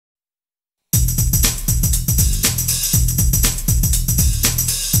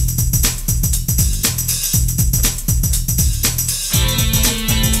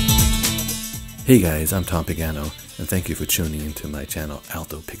Hey guys, I'm Tom Pagano, and thank you for tuning into my channel,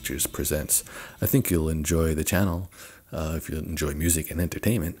 Alto Pictures Presents. I think you'll enjoy the channel if you enjoy music and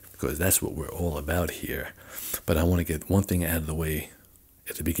entertainment, because that's what we're all about here. But I want to get one thing out of the way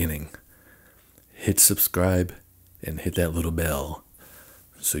at the beginning. Hit subscribe and hit that little bell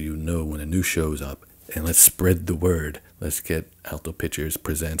so you know when a new show's up. And let's spread the word. Let's get Alto Pictures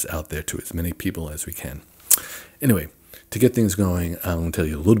Presents out there to as many people as we can. Anyway, to get things going, I'm going to tell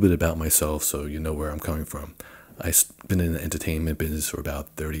you a little bit about myself so you know where I'm coming from. I've been in the entertainment business for about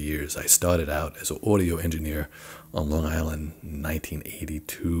 30 years. I started out as an audio engineer on Long Island in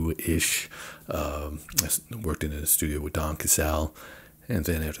 1982-ish. I worked in a studio with Don Casal. And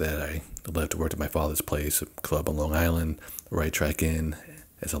then after that, I left to work at my father's place, a club on Long Island, Right Track Inn,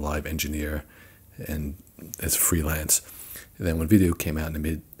 as a live engineer and as freelance. And then when video came out in the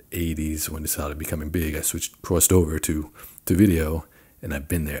mid-'80s, when it started becoming big, I crossed over to video, and I've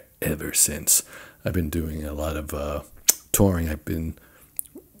been there ever since. I've been doing a lot of touring. I've been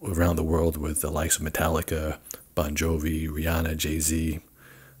around the world with the likes of Metallica, Bon Jovi, Rihanna, Jay-Z,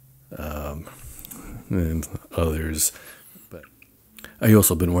 and others. But I've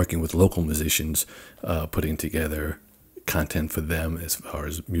also been working with local musicians, putting together content for them as far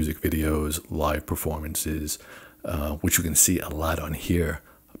as music videos, live performances, which you can see a lot on here,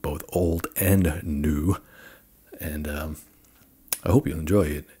 both old and new. And I hope you'll enjoy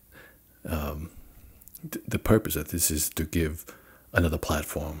it. The purpose of this is to give another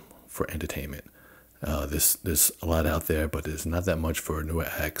platform for entertainment. There's a lot out there, but there's not that much for newer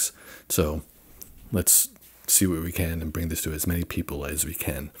acts. So let's see what we can and bring this to as many people as we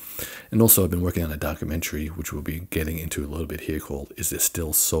can. And also, I've been working on a documentary, which we'll be getting into a little bit here, called Is There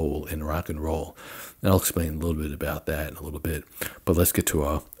Still Soul in Rock and Roll? And I'll explain a little bit about that in a little bit. But let's get to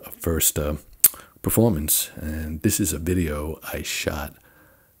our first performance. And this is a video I shot,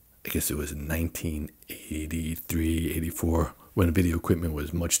 I guess it was in 1983, 84, when video equipment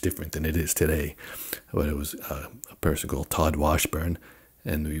was much different than it is today. But it was a person called Todd Washburn,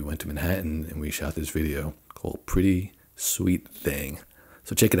 and we went to Manhattan and we shot this video called Pretty Sweet Thing.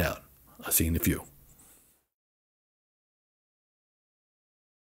 So check it out. I'll see you in a few.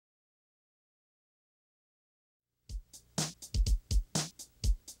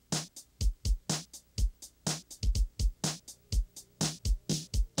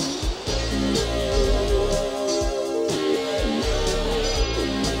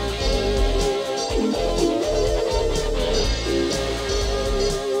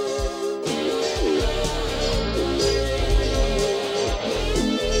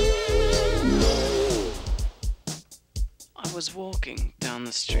 I was walking down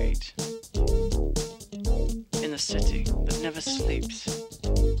the street in a city that never sleeps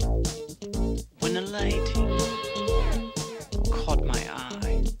when a lady caught my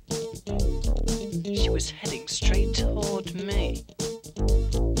eye. She was heading straight toward me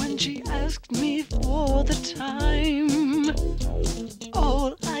when she asked me for the time.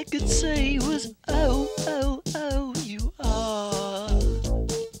 All I could say was, oh, oh, oh, you are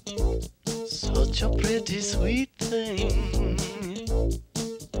such a pretty sweet thing.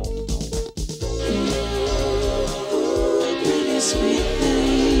 Pretty sweet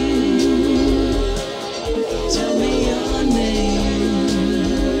thing. Tell me your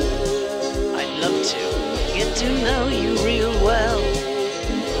name. I'd love to get to know you real well.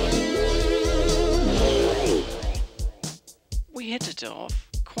 We hit it off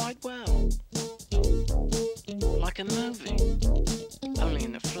quite well, like a movie, only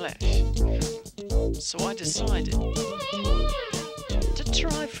in the flesh. So I decided to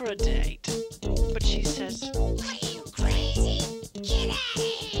try for a date, but she says, "Are you crazy? Get out of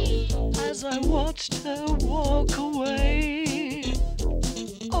here." As I watched her walk away,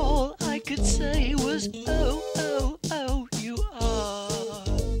 all I could say was, oh, oh, oh, you are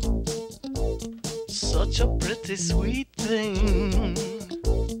such a pretty sweet thing.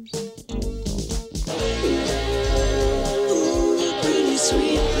 Pretty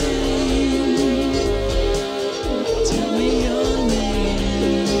sweet thing. Tell me your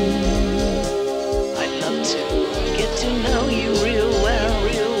name. I'd love to get to know you real well,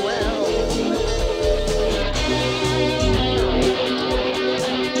 real well.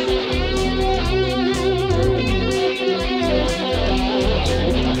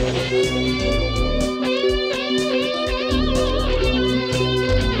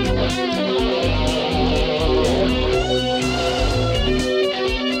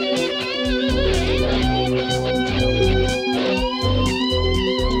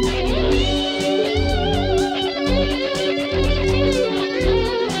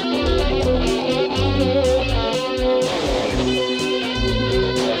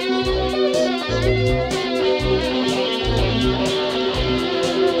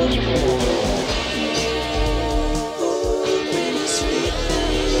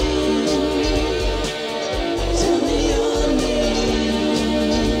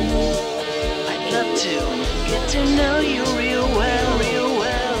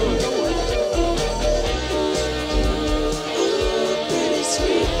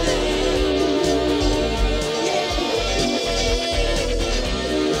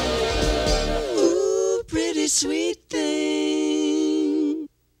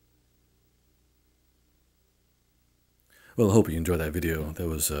 Well, I hope you enjoyed that video. That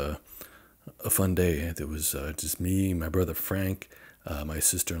was a fun day. There was just me, my brother Frank, my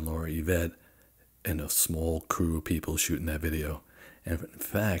sister-in-law Yvette, and a small crew of people shooting that video. And in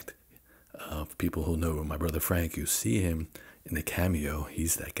fact, for people who know my brother Frank, you see him in the cameo.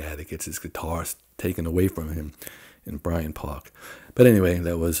 He's that guy that gets his guitar taken away from him in Bryant Park. But anyway,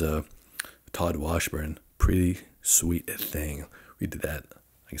 that was Todd Washburn. Pretty sweet thing. We did that,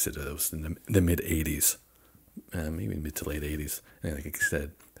 like I said, that was in the mid-'80s, maybe mid to late 80s. And like I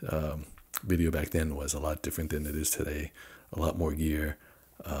said, video back then was a lot different than it is today. A lot more gear,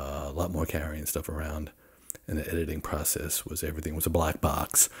 a lot more carrying stuff around. And the editing process was, everything was a black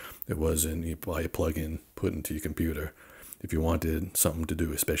box. It wasn't, you buy a plug-in, put into your computer. If you wanted something to do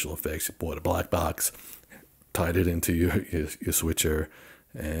with special effects, you bought a black box, tied it into your switcher,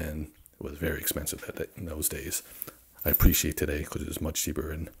 and it was very expensive in those days. I appreciate today because it was much cheaper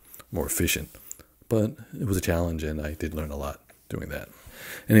and more efficient. But it was a challenge, and I did learn a lot doing that.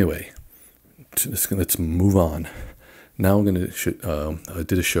 Anyway, let's move on. Now I'm going to, I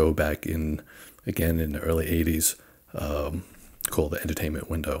did a show back again in the early 80s called The Entertainment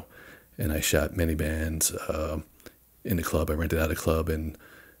Window. And I shot many bands in the club. I rented out a club, and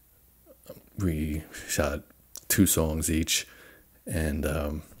we shot 2 songs each. And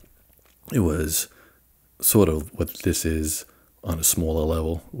it was sort of what this is on a smaller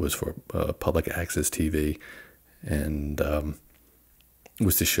level. It was for public access TV. And it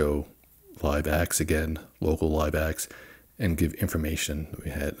was to show live acts again, local live acts, and give information. We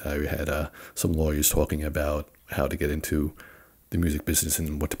had some lawyers talking about how to get into the music business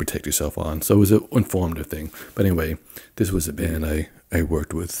and what to protect yourself on. So it was an informative thing. But anyway, this was a band I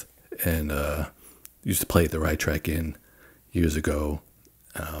worked with, and used to play at the Right Track Inn years ago.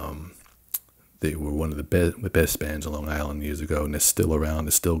 They were one of the best bands on Long Island years ago, and they're still around.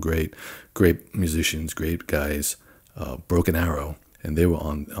 They're still great musicians, great guys. Broken Arrow, and they were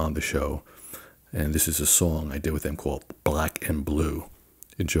on the show. And this is a song I did with them called Black and Blue.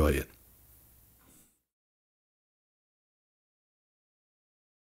 Enjoy it.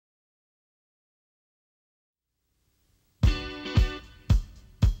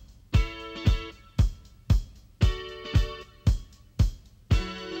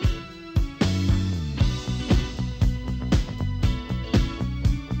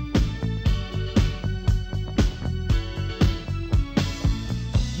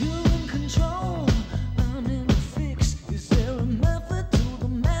 You're in control, I'm in a fix. Is there a method to the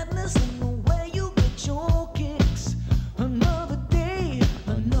madness?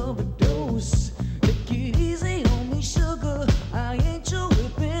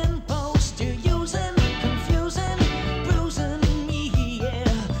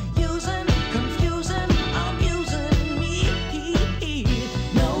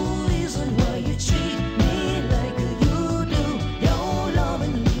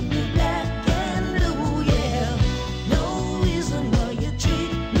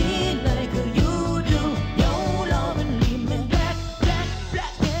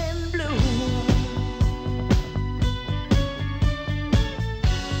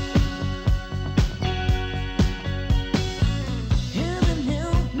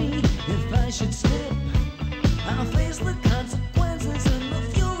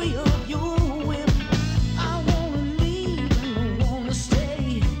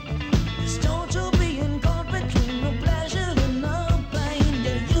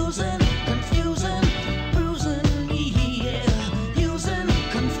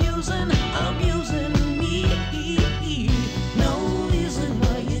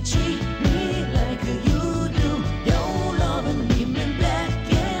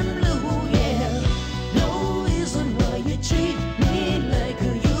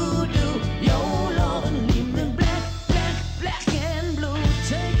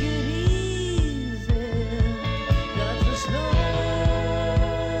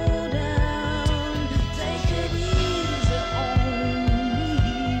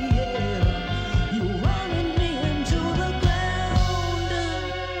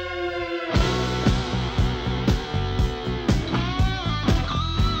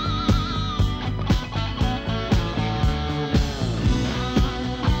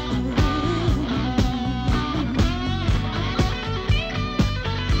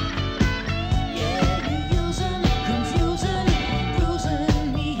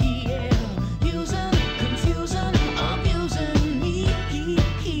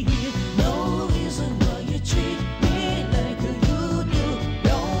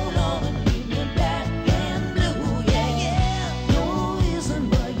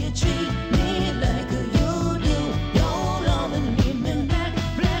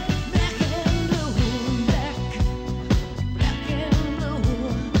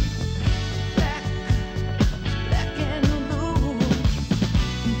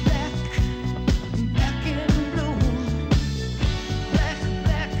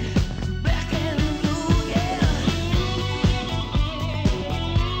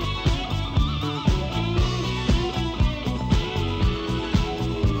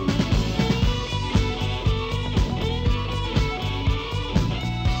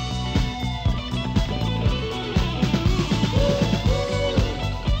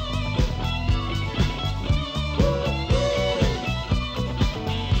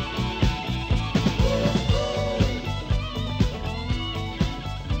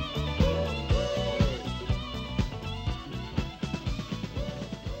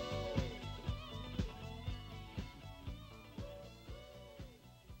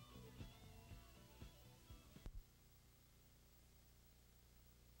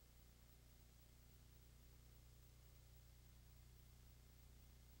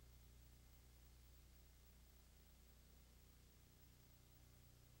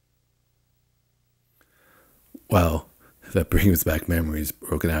 Wow, that brings back memories.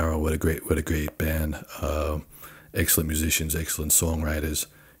 Broken Arrow, what a great band. Excellent musicians, excellent songwriters.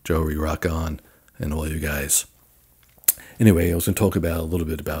 Joey, rock on, and all you guys. Anyway, I was going to talk about a little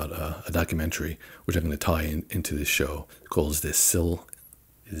bit about a documentary which I'm going to tie into this show called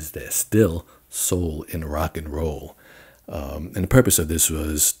Is There Still Soul in Rock and Roll? And the purpose of this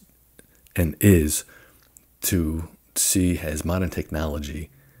was and is to see, has modern technology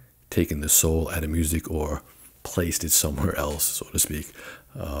taken the soul out of music or placed it somewhere else, so to speak.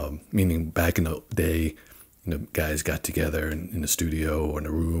 Meaning back in the day, guys got together in the studio or in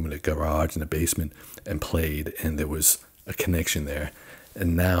a room, in a garage, in a basement, and played, and there was a connection there.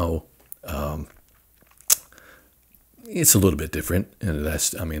 And now it's a little bit different, and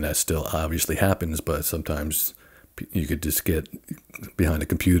that still obviously happens, but sometimes you could just get behind a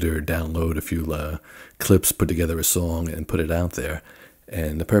computer, download a few clips, put together a song, and put it out there.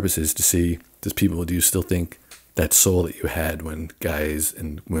 And the purpose is to see, do you still think that soul that you had when guys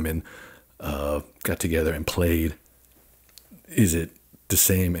and women got together and played, is it the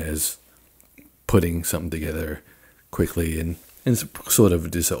same as putting something together quickly? And sort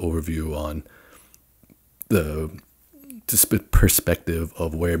of just an overview on the perspective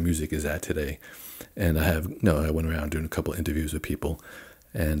of where music is at today. And I went around doing a couple of interviews with people,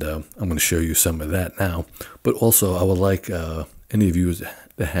 and I'm going to show you some of that now. But also, I would like any of you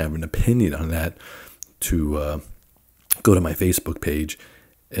that have an opinion on that to go to my Facebook page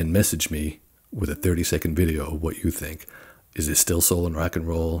and message me with a 30-second video of what you think. Is it still soul and rock and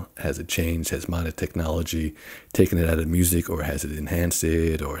roll? Has it changed? Has modern technology taken it out of music, or has it enhanced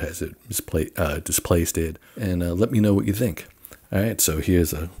it, or has it displaced it? And let me know what you think. All right, so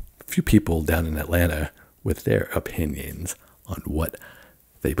here's a few people down in Atlanta with their opinions on what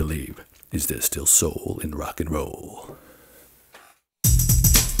they believe. Is there still soul in rock and roll?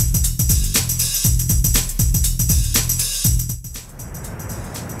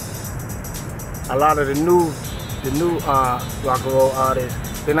 A lot of the new rock and roll artists,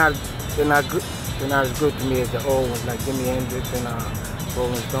 they're not good. They're not as good to me as the old ones, like Jimi Hendrix and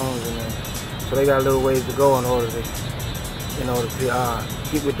Rolling Stones, and then, so they got a little ways to go in order to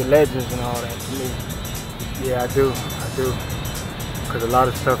keep with the legends and all that. To me, yeah, I do, because a lot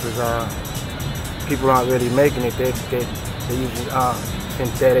of stuff is people aren't really making it. They're using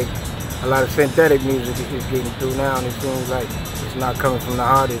synthetic. A lot of synthetic music is getting through now, and it seems like it's not coming from the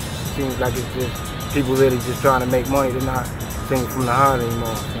artists. It seems like it's just people really just trying to make money. They're not singing from the heart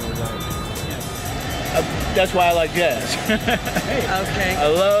anymore. Seems like. That's why I like jazz. Okay. I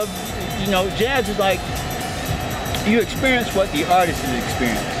love, jazz is like, you experience what the artist has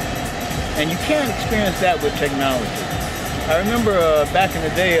experienced. And you can't experience that with technology. I remember back in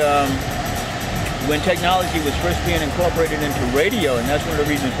the day when technology was first being incorporated into radio, and that's one of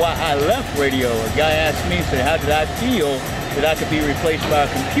the reasons why I left radio. A guy asked me, said, how did I feel that I could be replaced by a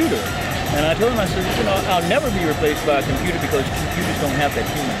computer? And I told him, I said, I'll never be replaced by a computer because computers don't have that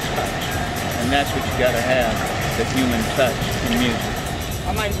human touch. And that's what you gotta have, the human touch in music.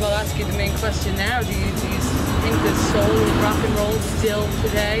 I might as well ask you the main question now. Do you think that soul and rock and roll still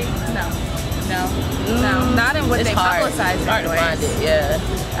today? No. No? No, not in what it's they hard. publicize It's hard to anyways. find it,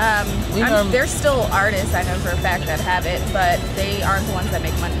 yeah. There's still artists I know for a fact that have it, but they aren't the ones that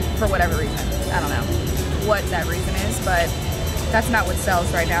make money for whatever reason. I don't know what that reason is, but that's not what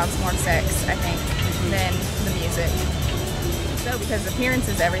sells right now. It's more sex, I think, than the music. So because appearance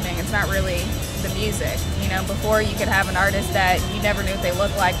is everything, it's not really the music. Before you could have an artist that you never knew what they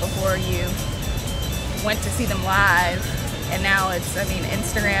looked like before you went to see them live, and now it's,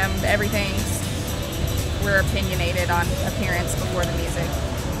 Instagram, everything's, we're opinionated on appearance before the music,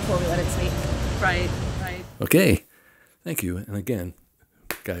 before we let it speak. Right. Okay, thank you. And again,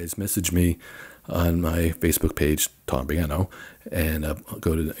 guys, message me on my Facebook page, Todd Washburn, and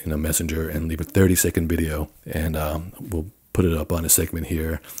go to Messenger and leave a 30-second video, and we'll put it up on a segment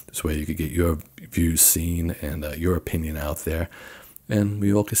here. This way you could get your views seen and your opinion out there, and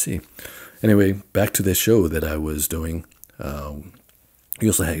we all can see. Anyway, back to the show that I was doing. We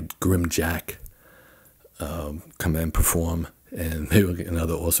also had Grimm Jack come and perform, and they were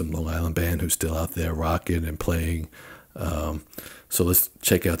another awesome Long Island band who's still out there rocking and playing. So let's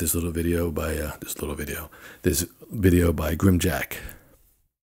check out this video by Grimm Jack.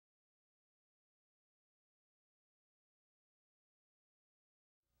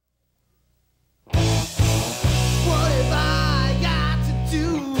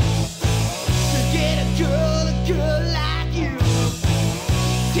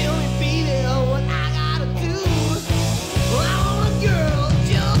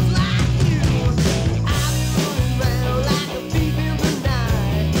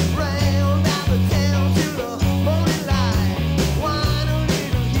 Round down the town to the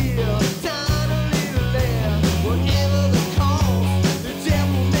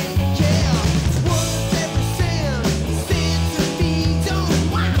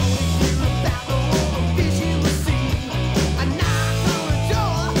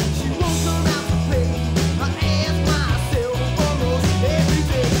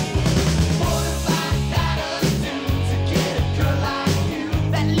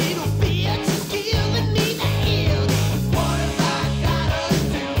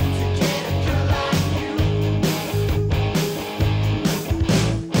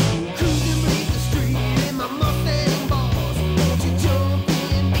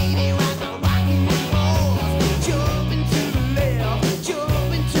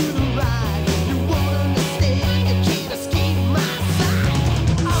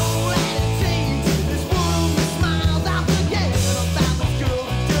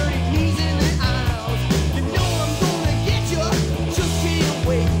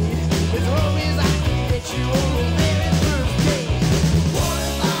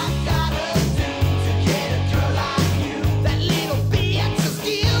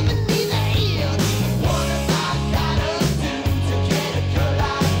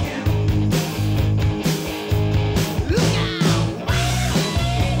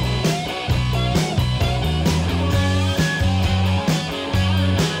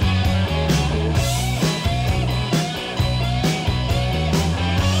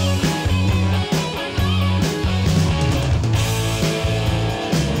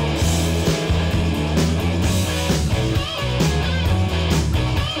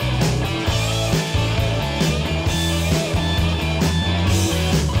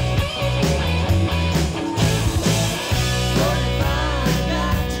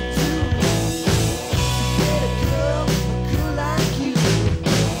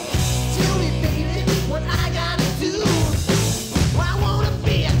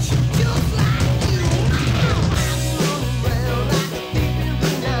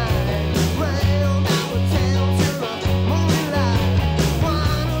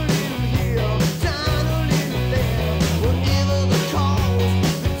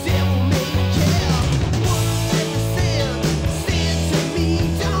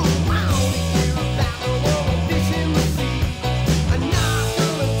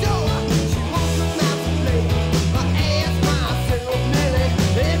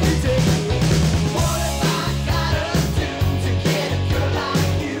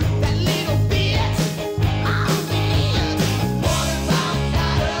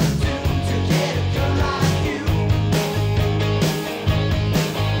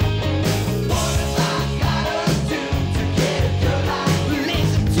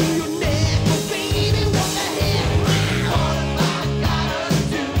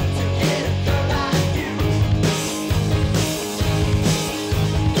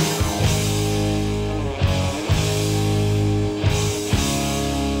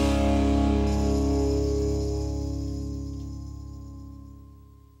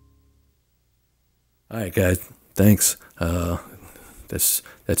right, guys. Thanks. That's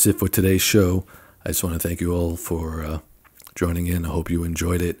it for today's show. I just want to thank you all for joining in. I hope you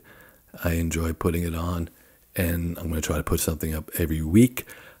enjoyed it. I enjoy putting it on, and I'm going to try to put something up every week.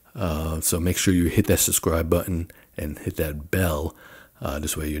 So make sure you hit that subscribe button and hit that bell.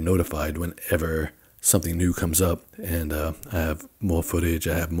 This way you're notified whenever something new comes up. And I have more footage.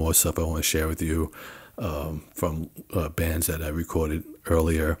 I have more stuff I want to share with you from bands that I recorded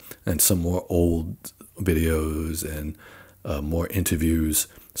earlier, and some more old videos and more interviews.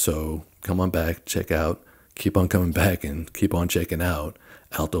 So come on back, check out, keep on coming back, and keep on checking out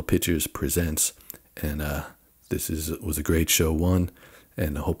Alto Pictures Presents. And this was a great show one,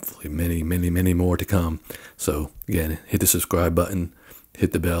 and hopefully many, many, many more to come. So again, hit the subscribe button,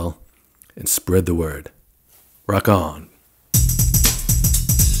 hit the bell, and spread the word. Rock on.